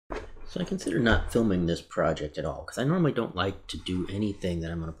So I consider not filming this project at all because I normally don't like to do anything that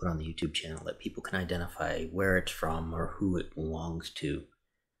I'm going to put on the YouTube channel that people can identify where it's from or who it belongs to.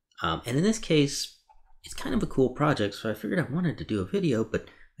 And in this case, it's kind of a cool project, so I figured I wanted to do a video, but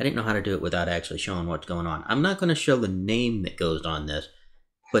I didn't know how to do it without actually showing what's going on. I'm not going to show the name that goes on this,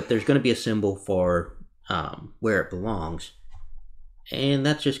 but there's going to be a symbol for where it belongs, and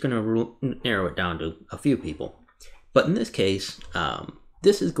that's just going to narrow it down to a few people. But in this case,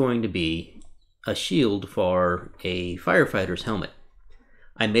 this is going to be a shield for a firefighter's helmet.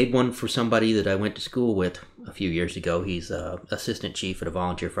 I made one for somebody that I went to school with a few years ago. He's an assistant chief at a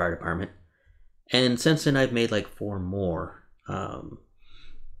volunteer fire department. And since then I've made like 4 more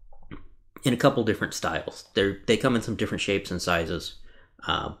in a couple different styles. They come in some different shapes and sizes,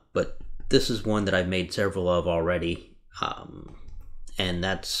 but this is one that I've made several of already, and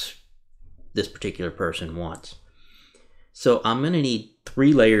that's this particular person wants. So I'm going to need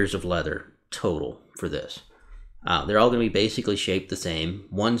 3 layers of leather total for this. They're all going to be basically shaped the same.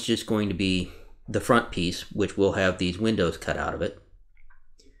 One's just going to be the front piece, which will have these windows cut out of it.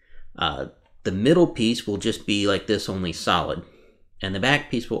 The middle piece will just be like this, only solid. And the back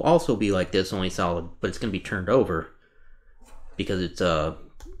piece will also be like this, only solid, but it's going to be turned over because it's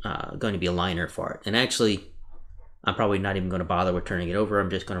going to be a liner for it. And actually, I'm probably not even going to bother with turning it over. I'm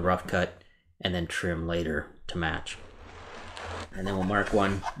just going to rough cut and then trim later to match. And then we'll mark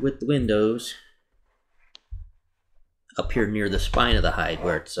one with the windows up here near the spine of the hide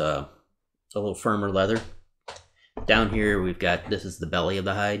where it's a little firmer leather. Down here we've got, this is the belly of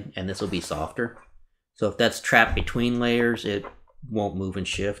the hide, and this will be softer. So if that's trapped between layers, it won't move and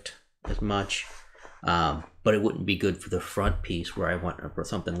shift as much. But it wouldn't be good for the front piece where I want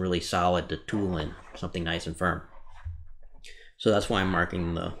something really solid to tool in, something nice and firm. So that's why I'm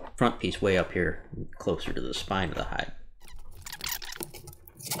marking the front piece way up here, closer to the spine of the hide.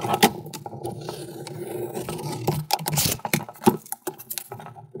 Go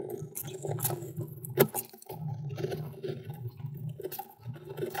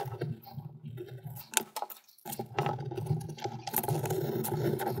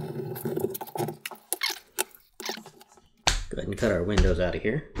ahead and cut our windows out of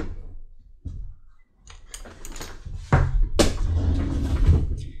here.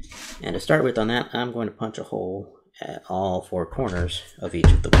 And to start with on that, I'm going to punch a hole at all 4 corners of each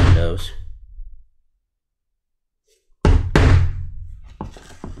of the windows.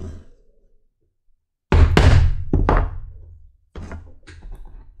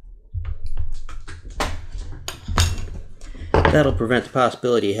 That'll prevent the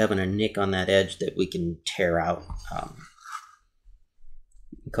possibility of having a nick on that edge that we can tear out,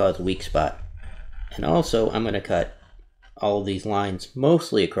 cause a weak spot. And also I'm going to cut all of these lines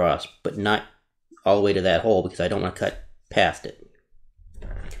mostly across, but not all the way to that hole because I don't want to cut past it.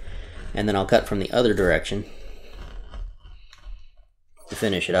 And then I'll cut from the other direction to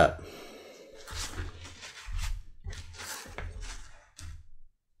finish it up.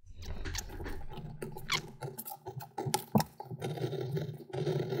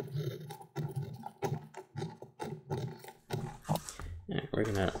 We're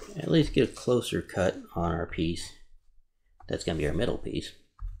going to at least get a closer cut on our piece. That's going to be our middle piece.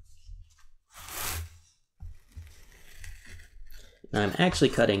 Now I'm actually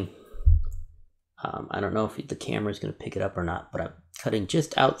cutting, I don't know if the camera is going to pick it up or not, but I'm cutting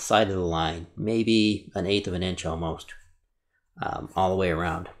just outside of the line, maybe 1/8 of an inch almost, all the way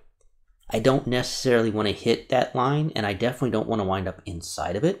around. I don't necessarily want to hit that line, and I definitely don't want to wind up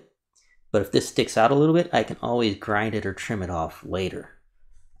inside of it. But if this sticks out a little bit, I can always grind it or trim it off later,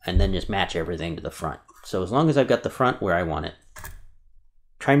 and then just match everything to the front. So as long as I've got the front where I want it,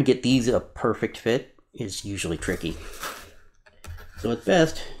 trying to get these a perfect fit is usually tricky. So it's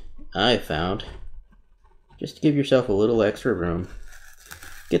best, I've found, just to give yourself a little extra room.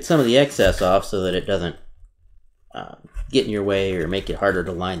 Get some of the excess off so that it doesn't get in your way or make it harder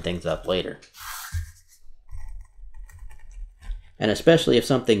to line things up later. And especially if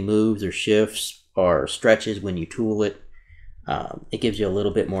something moves or shifts or stretches when you tool it, it gives you a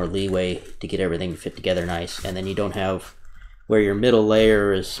little bit more leeway to get everything to fit together nice. And then you don't have where your middle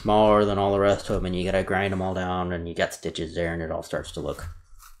layer is smaller than all the rest of them and you gotta grind them all down and you got stitches there and it all starts to look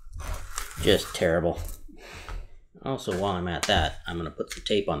just terrible. Also, while I'm at that, I'm gonna put some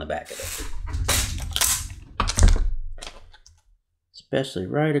tape on the back of it. Especially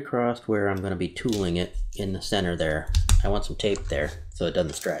right across where I'm gonna be tooling it in the center there. I want some tape there so it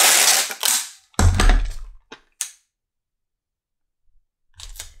doesn't stretch.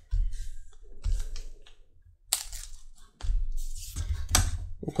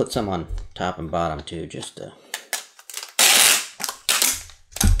 We'll put some on top and bottom too, just to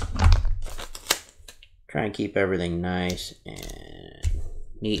Try and keep everything nice and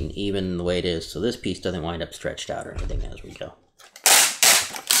neat and even the way it is, so this piece doesn't wind up stretched out or anything as we go.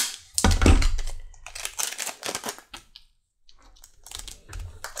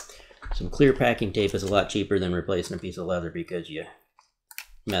 Some clear packing tape is a lot cheaper than replacing a piece of leather because you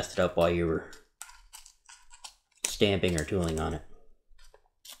messed it up while you were stamping or tooling on it.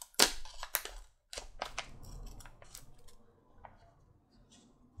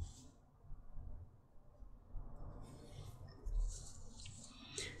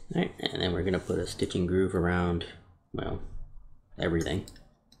 Alright, and then we're going to put a stitching groove around, well, everything.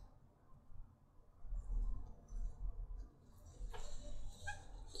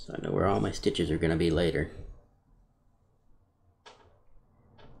 So I know where all my stitches are going to be later.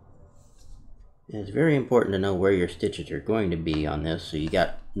 And it's very important to know where your stitches are going to be on this, so you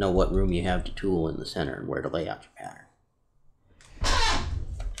know what room you have to tool in the center and where to lay out your pattern.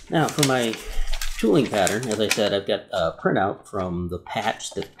 Now for my tooling pattern, as I said, I've got a printout from the patch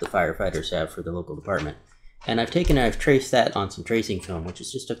that the firefighters have for the local department. And I've traced that on some tracing film, which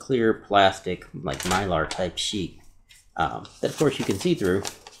is just a clear plastic, like Mylar type sheet, that of course you can see through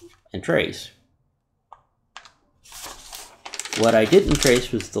and trace. What I didn't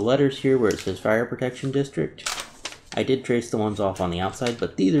trace was the letters here where it says Fire Protection District. I did trace the ones off on the outside,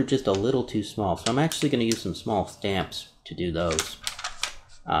 but these are just a little too small, so I'm actually going to use some small stamps to do those.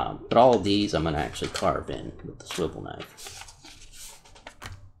 But all of these I'm going to actually carve in with the swivel knife.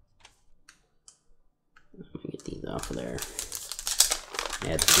 Let me get these off of there.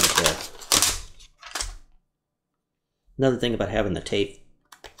 Add some detail. Another thing about having the tape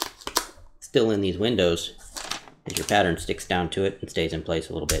still in these windows is your pattern sticks down to it and stays in place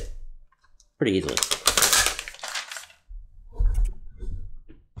a little bit pretty easily.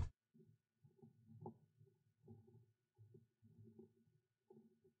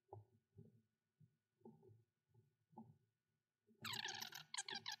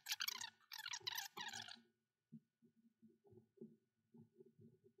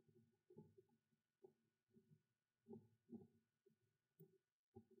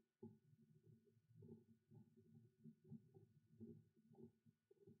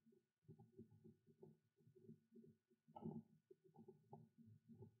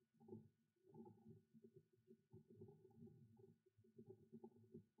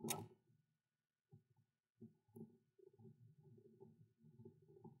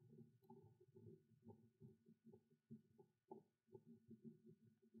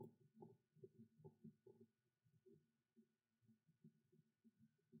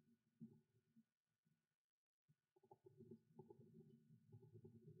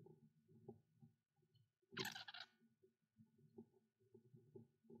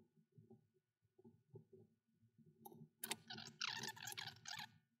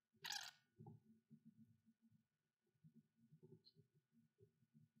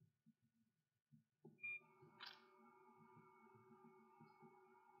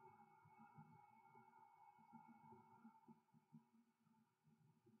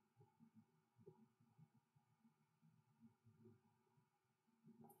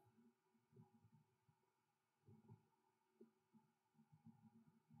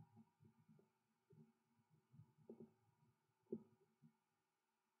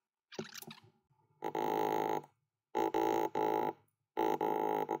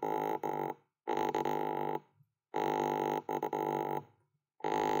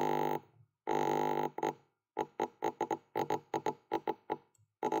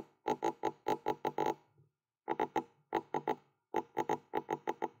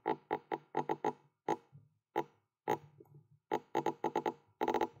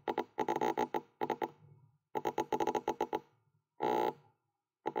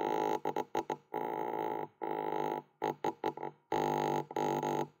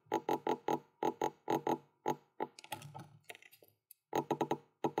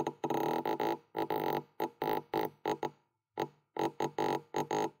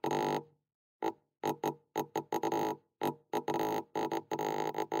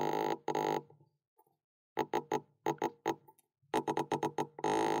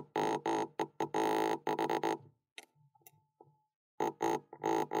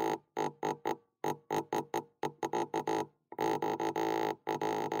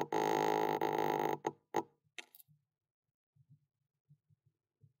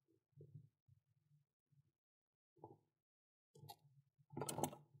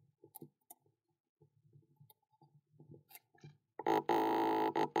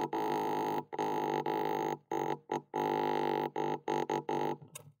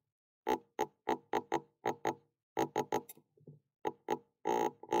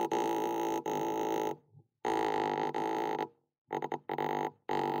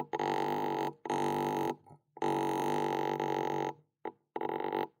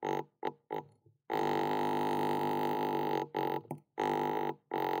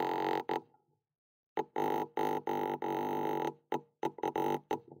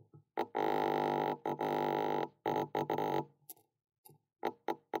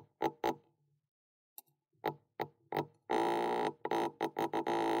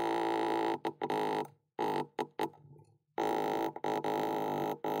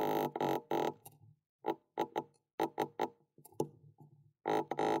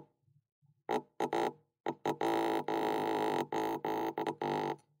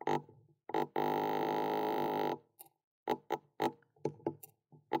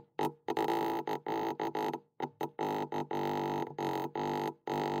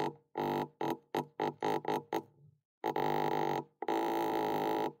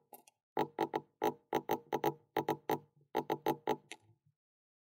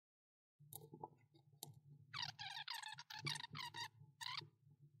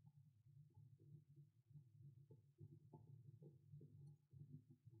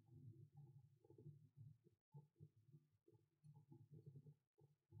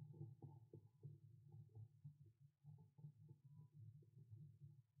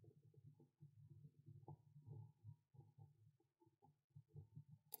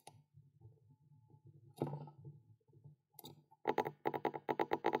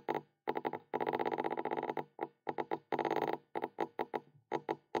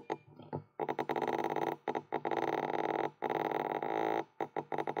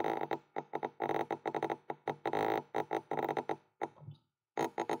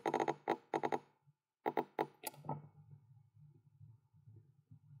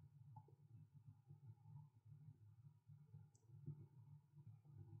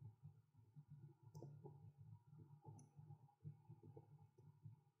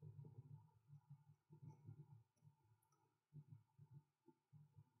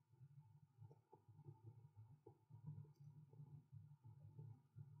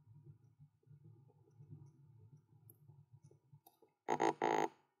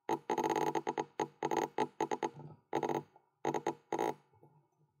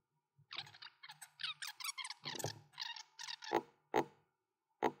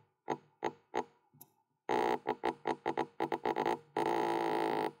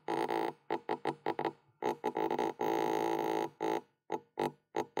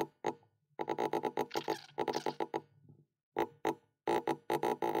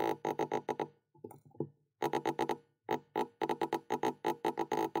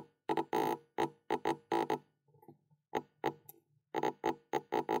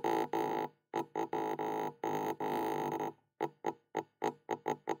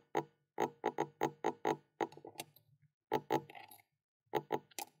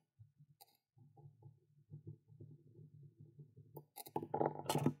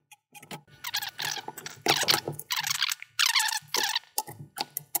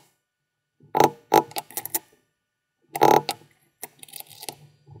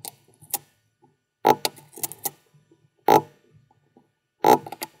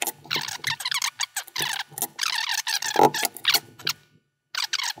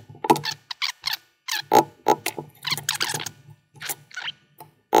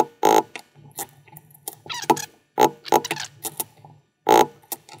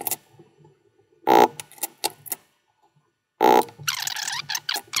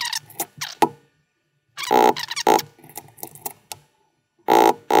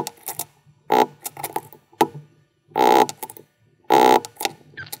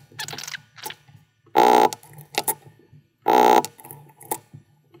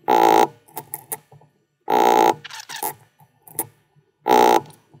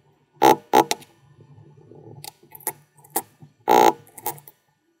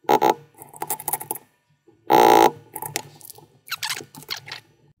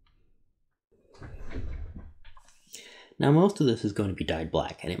 Now most of this is going to be dyed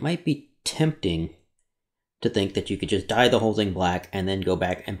black, and it might be tempting to think that you could just dye the whole thing black and then go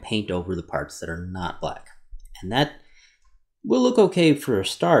back and paint over the parts that are not black. And that will look okay for a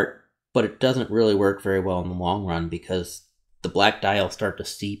start, but it doesn't really work very well in the long run because the black dye will start to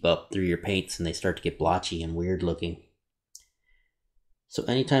seep up through your paints and they start to get blotchy and weird looking. So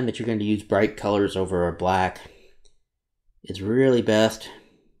anytime that you're going to use bright colors over a black, it's really best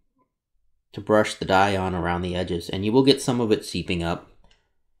to brush the dye on around the edges, and you will get some of it seeping up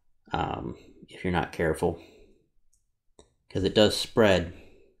if you're not careful, because it does spread.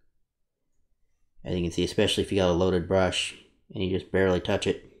 As you can see, especially if you got a loaded brush and you just barely touch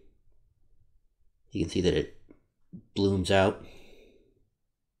it, you can see that it blooms out.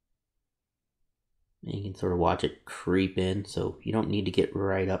 And you can sort of watch it creep in, so you don't need to get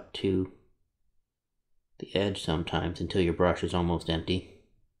right up to the edge sometimes until your brush is almost empty.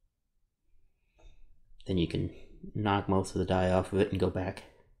 Then you can knock most of the dye off of it and go back.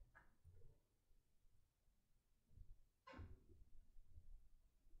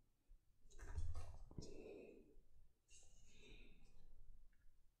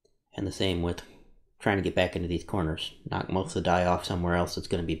 And the same with trying to get back into these corners. Knock most of the dye off somewhere else that's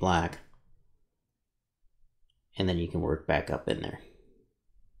going to be black. And then you can work back up in there.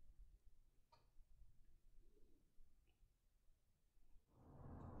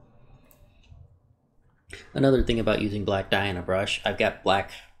 Another thing about using black dye in a brush, I've got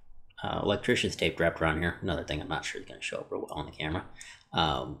black electrician's tape wrapped around here. Another thing I'm not sure is going to show up real well on the camera.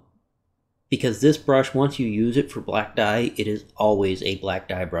 Because this brush, once you use it for black dye, it is always a black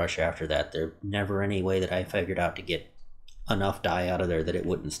dye brush after that. There's never any way that I figured out to get enough dye out of there that it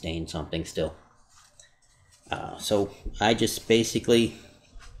wouldn't stain something still. So I just basically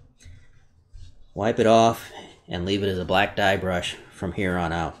wipe it off and leave it as a black dye brush from here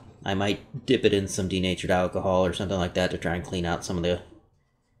on out. I might dip it in some denatured alcohol or something like that to try and clean out some of the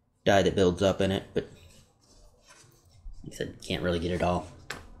dye that builds up in it, but like I said, you can't really get it all.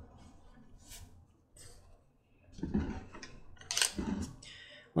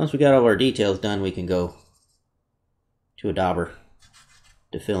 Once we got all our details done, we can go to a dauber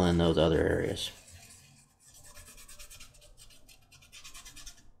to fill in those other areas.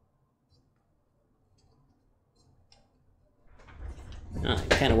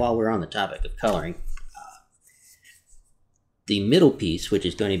 Kind of while we're on the topic of coloring, the middle piece, which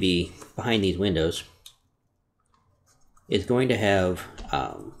is going to be behind these windows, is going to have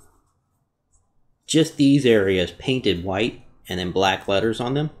just these areas painted white and then black letters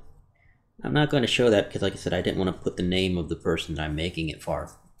on them. I'm not going to show that because, like I said, I didn't want to put the name of the person that I'm making it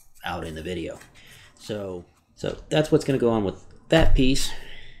for out in the video. So that's what's going to go on with that piece,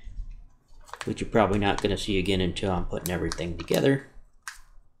 which you're probably not going to see again until I'm putting everything together.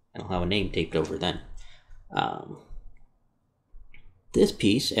 I'll have a name taped over then. This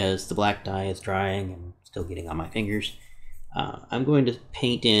piece, as the black dye is drying and still getting on my fingers, I'm going to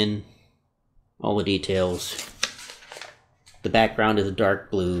paint in all the details. The background is a dark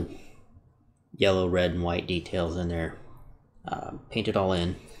blue, yellow, red, and white details in there. Paint it all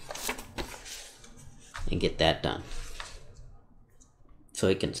in and get that done so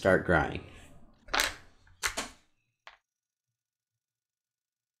it can start drying.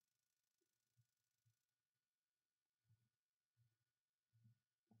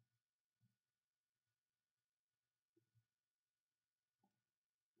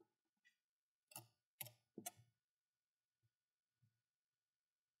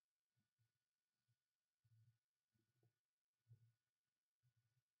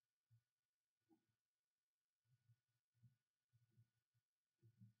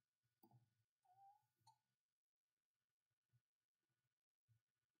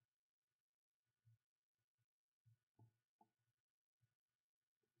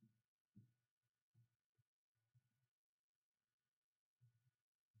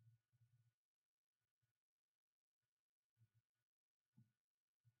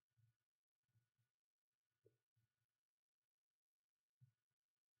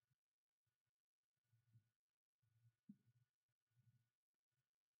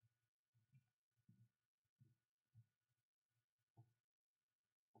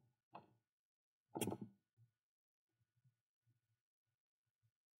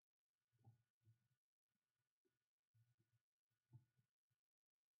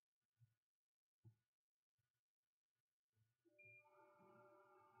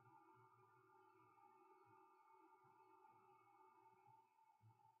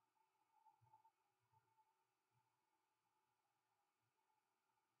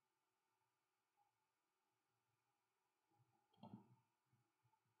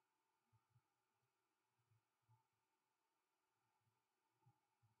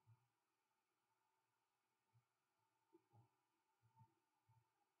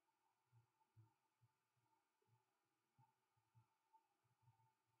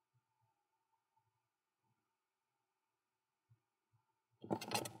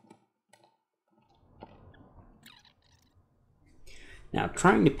 Now,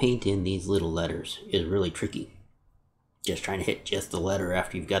 trying to paint in these little letters is really tricky. Just trying to hit just the letter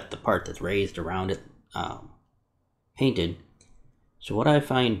after you've got the part that's raised around it painted. So what I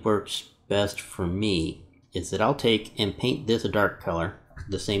find works best for me is that I'll take and paint this a dark color,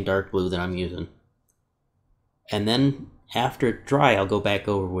 the same dark blue that I'm using. And then after it's dry, I'll go back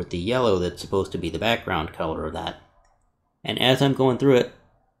over with the yellow that's supposed to be the background color of that. And as I'm going through it,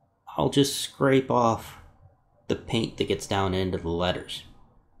 I'll just scrape off the paint that gets down into the letters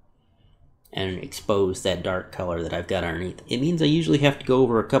and expose that dark color that I've got underneath. It means I usually have to go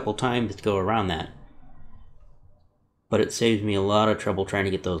over a couple times to go around that, but it saves me a lot of trouble trying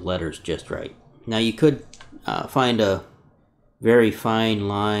to get those letters just right. Now you could find a very fine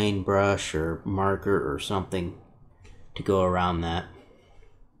line brush or marker or something to go around that.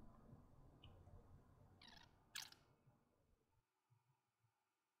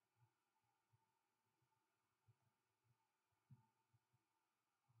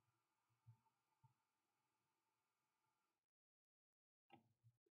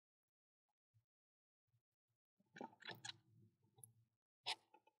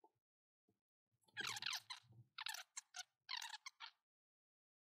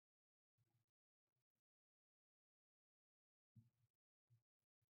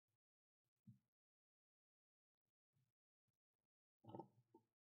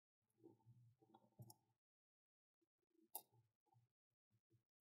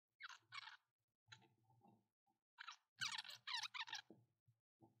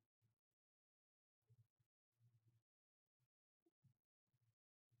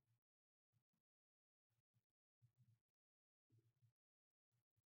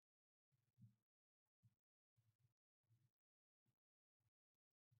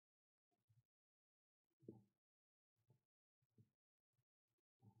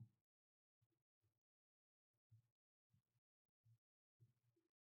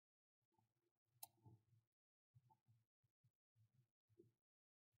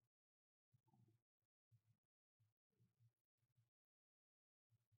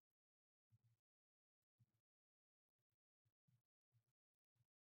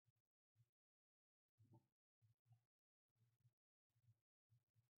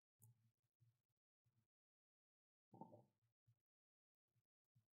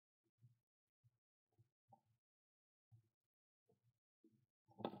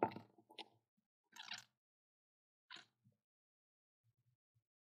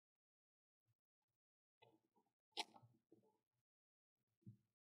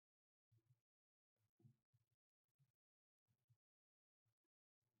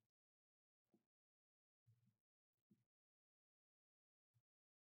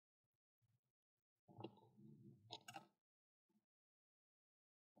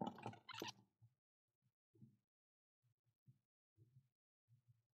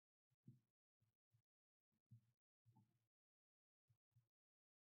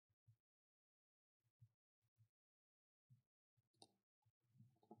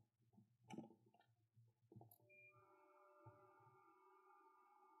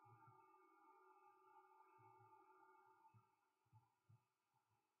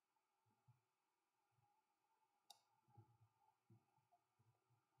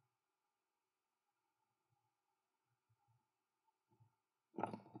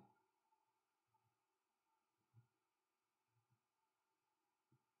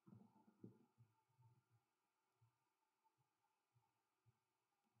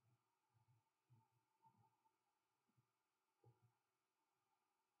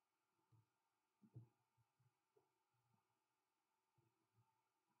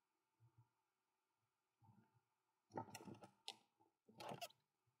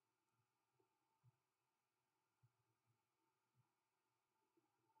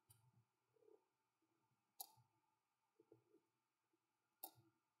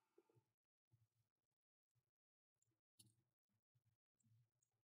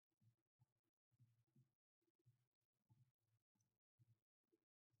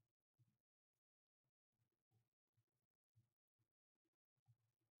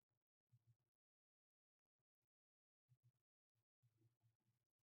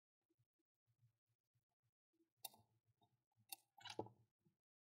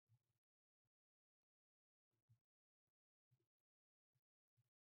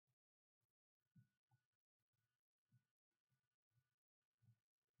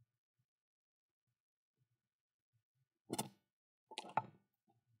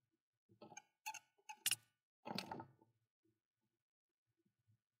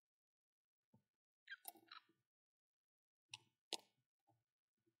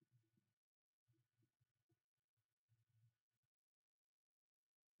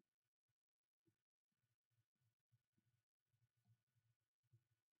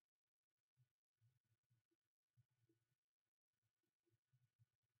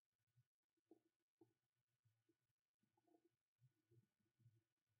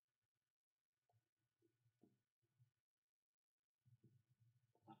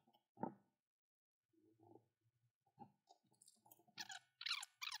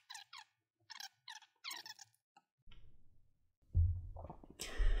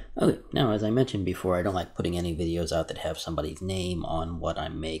 Okay, now as I mentioned before, I don't like putting any videos out that have somebody's name on what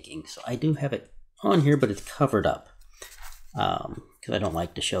I'm making. So I do have it on here, but it's covered up. Because I don't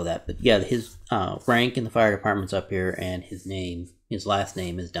like to show that. But yeah, his rank in the fire department's up here, and his last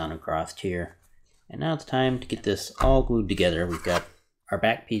name is down across here. And now it's time to get this all glued together. We've got our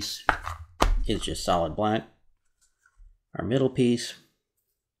back piece is just solid black, our middle piece,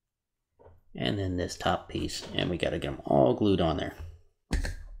 and then this top piece, and we got to get them all glued on there.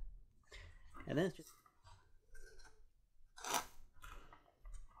 And then it's just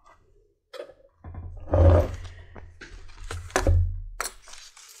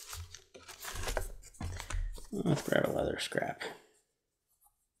let's grab a leather scrap.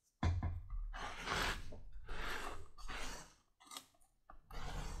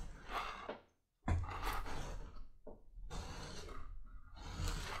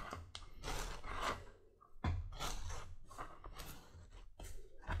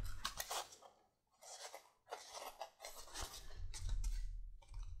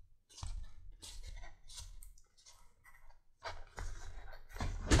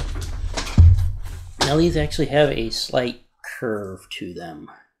 Now these actually have a slight curve to them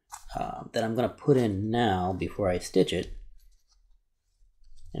that I'm going to put in now before I stitch it.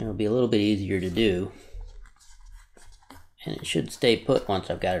 And it'll be a little bit easier to do. And it should stay put once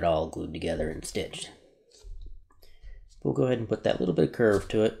I've got it all glued together and stitched. We'll go ahead and put that little bit of curve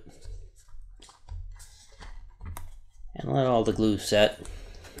to it. And let all the glue set.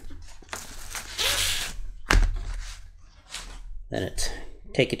 Then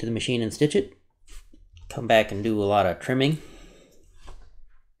take it to the machine and stitch it. Come back and do a lot of trimming,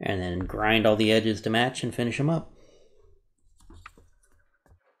 and then grind all the edges to match and finish them up.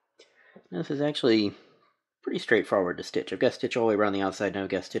 Now, this is actually pretty straightforward to stitch. I've got to stitch all the way around the outside, now I've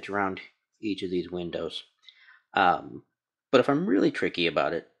got to stitch around each of these windows. But if I'm really tricky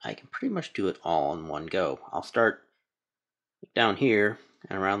about it, I can pretty much do it all in one go. I'll start down here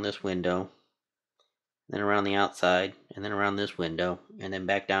and around this window, then around the outside, and then around this window, and then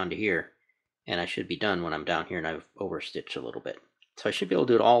back down to here. And I should be done when I'm down here and I've overstitched a little bit. So I should be able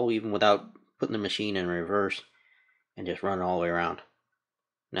to do it all even without putting the machine in reverse and just run it all the way around.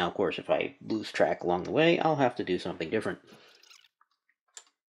 Now, of course, if I lose track along the way, I'll have to do something different.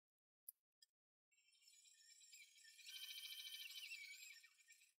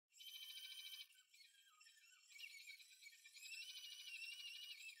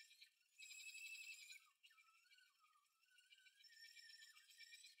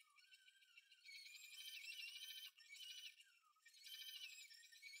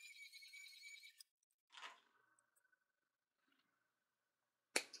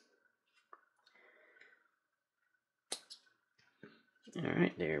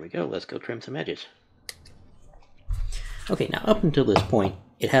 Alright, there we go. Let's go trim some edges. Okay, now up until this point,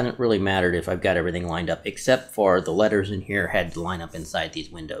 it hasn't really mattered if I've got everything lined up, except for the letters in here had to line up inside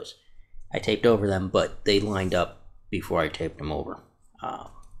these windows. I taped over them, but they lined up before I taped them over.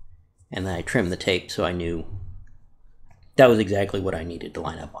 And then I trimmed the tape so I knew that was exactly what I needed to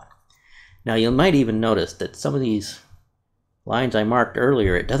line up on. Now you might even notice that some of these lines I marked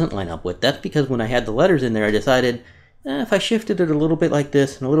earlier it doesn't line up with. That's because when I had the letters in there, I decided if I shifted it a little bit like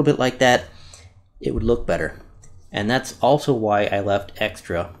this and a little bit like that, it would look better. And that's also why I left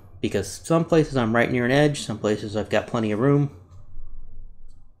extra, because some places I'm right near an edge, some places I've got plenty of room.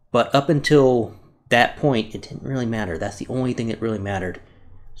 But up until that point, it didn't really matter. That's the only thing that really mattered.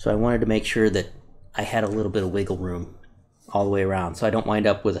 So I wanted to make sure that I had a little bit of wiggle room all the way around, so I don't wind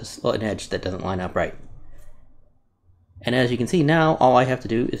up with an edge that doesn't line up right. And as you can see now, all I have to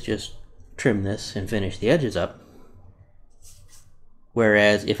do is just trim this and finish the edges up.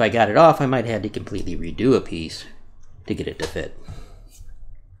 Whereas if I got it off, I might have had to completely redo a piece to get it to fit.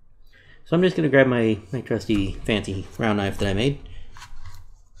 So I'm just going to grab my trusty fancy round knife that I made.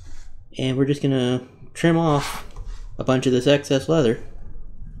 And we're just going to trim off a bunch of this excess leather.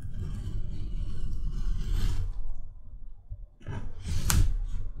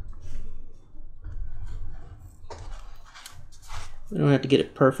 We don't have to get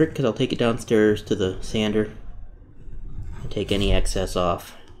it perfect because I'll take it downstairs to the sander and take any excess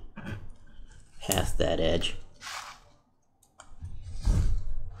off past that edge.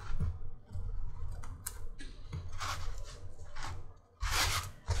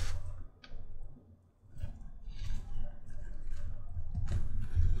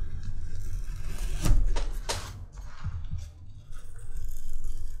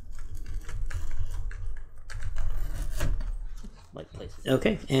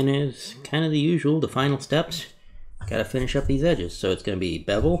 Okay, and as kind of the usual, the final steps, gotta finish up these edges. So it's gonna be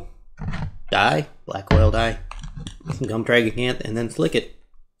bevel, dye, black oil dye, some gum tragacanth, and then slick it.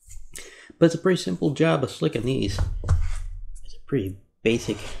 But it's a pretty simple job of slicking these. It's a pretty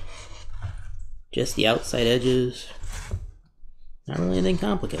basic, just the outside edges, not really anything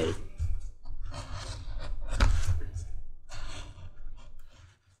complicated.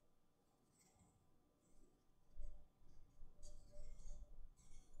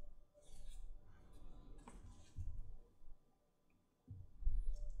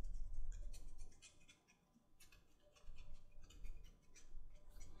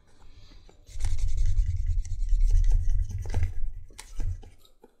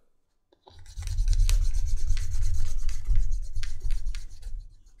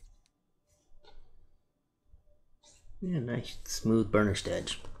 Yeah, nice smooth burnished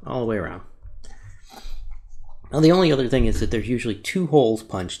edge all the way around. Now the only other thing is that there's usually 2 holes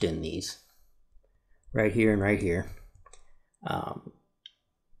punched in these, right here and right here.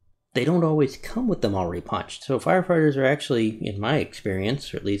 They don't always come with them already punched. So firefighters are actually, in my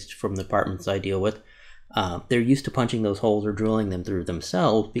experience, or at least from the departments I deal with, they're used to punching those holes or drilling them through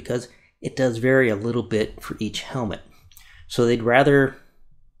themselves because it does vary a little bit for each helmet. So they'd rather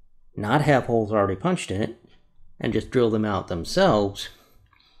not have holes already punched in it and just drill them out themselves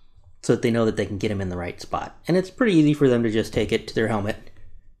so that they know that they can get them in the right spot. And it's pretty easy for them to just take it to their helmet,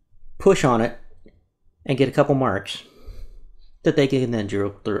 push on it, and get a couple marks that they can then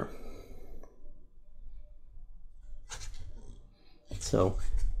drill through. So,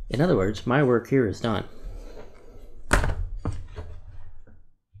 in other words, my work here is done.